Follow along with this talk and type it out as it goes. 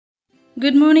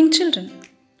Good morning, children.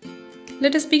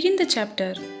 Let us begin the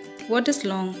chapter What is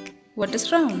long, what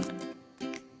is round?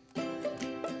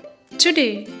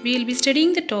 Today we will be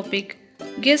studying the topic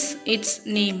Guess its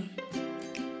name.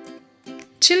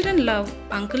 Children love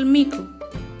Uncle Meeku.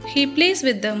 He plays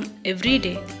with them every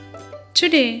day.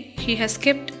 Today he has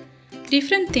kept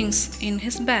different things in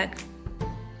his bag.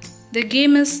 The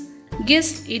game is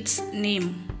Guess its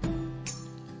name.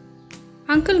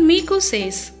 Uncle Meeku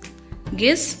says,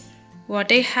 "Guess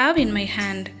what I have in my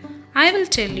hand. I will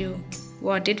tell you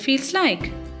what it feels like."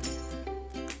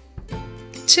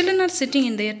 Children are sitting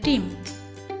in their team.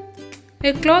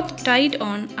 A cloth tied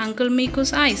on Uncle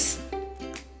Meeku's eyes.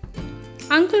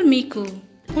 Uncle Meeku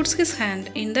puts his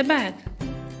hand in the bag.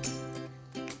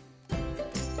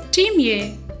 Team A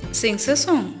sings a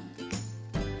song.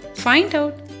 Find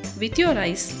out with your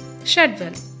eyes, shut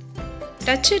well.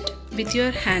 Touch it with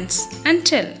your hands and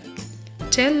tell.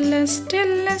 Tell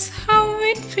us how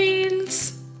it feels.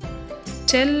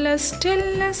 Tell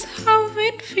us how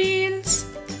it feels.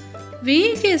 We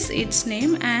guess its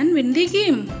name and win the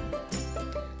game.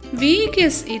 We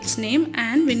guess its name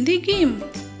and win the game.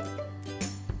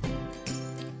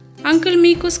 Uncle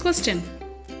Meeku's question.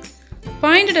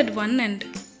 Pointed at one end,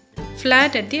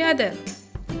 flat at the other,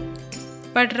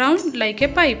 but round like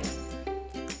a pipe.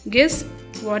 Guess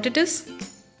what it is?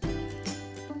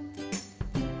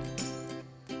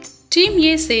 Team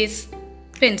A says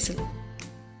pencil.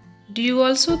 Do you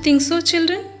also think so,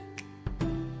 children?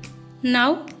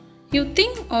 Now you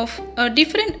think of a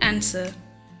different answer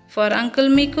for Uncle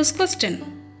Meeku's question.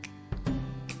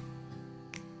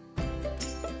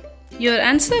 Your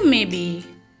answer may be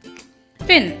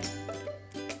pen.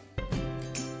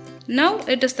 Now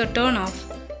it is the turn of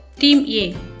Team A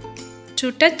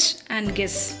to touch and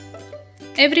guess.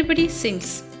 Everybody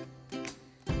sings.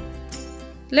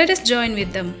 Let us join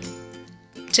with them.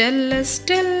 Tell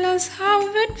us how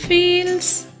it feels.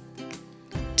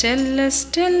 Tell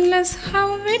us how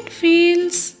it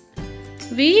feels.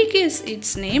 We guess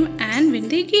its name and win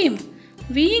the game.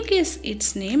 We guess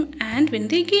its name and win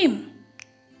the game.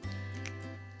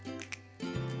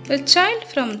 A child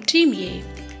from Team A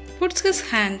puts his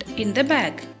hand in the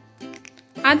bag.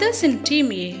 Others in Team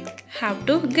A have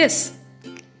to guess.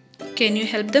 Can you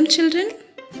help them, children?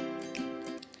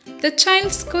 The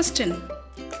child's question.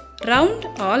 Round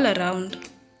all around,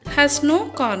 has no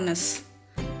corners.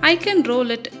 I can roll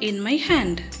it in my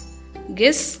hand.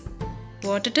 Guess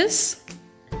what it is?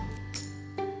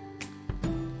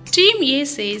 Team A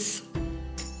says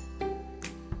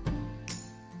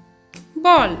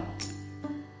ball.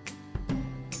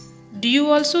 Do you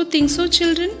also think so,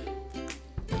 children?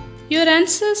 Your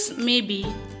answers may be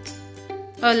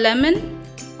a lemon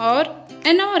or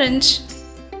an orange.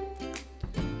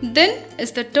 Then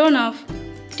is the turn of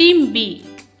Team B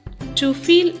to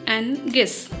feel and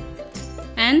guess.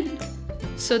 And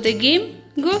so the game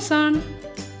goes on.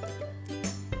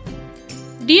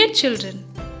 Dear children,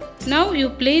 now you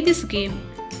play this game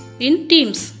in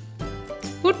teams.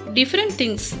 Put different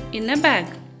things in a bag.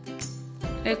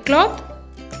 A cloth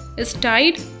is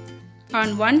tied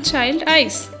on one child's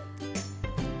eyes.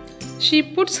 She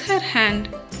puts her hand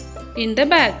in the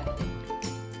bag.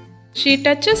 She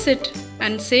touches it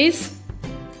and says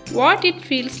what it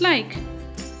feels like.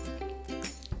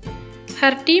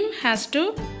 Her team has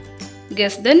to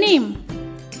guess the name.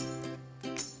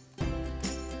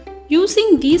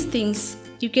 Using these things,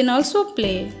 you can also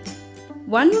play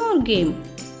one more game.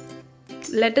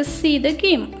 Let us see the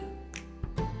game.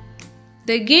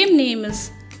 The game name is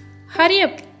Hurry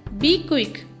Up, Be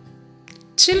Quick.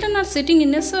 Children are sitting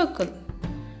in a circle.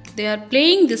 They are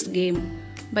playing this game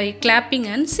by clapping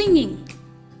and singing.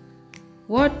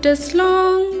 What is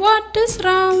long, what is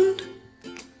round?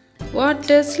 What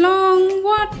is long,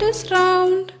 what is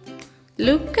round?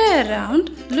 Look around,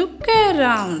 look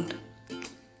around.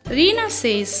 Reena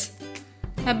says,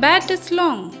 a bat is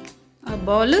long, a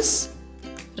ball is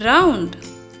round.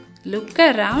 Look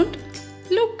around,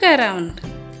 look around.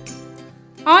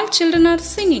 All children are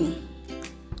singing.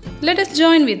 Let us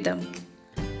join with them.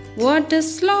 What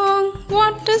is long,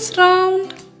 what is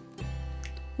round?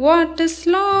 What is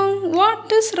long,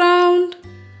 what is round?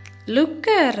 Look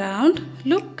around,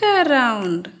 look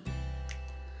around.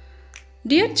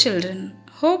 Dear children,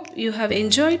 hope you have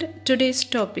enjoyed today's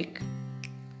topic.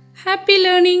 Happy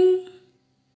learning!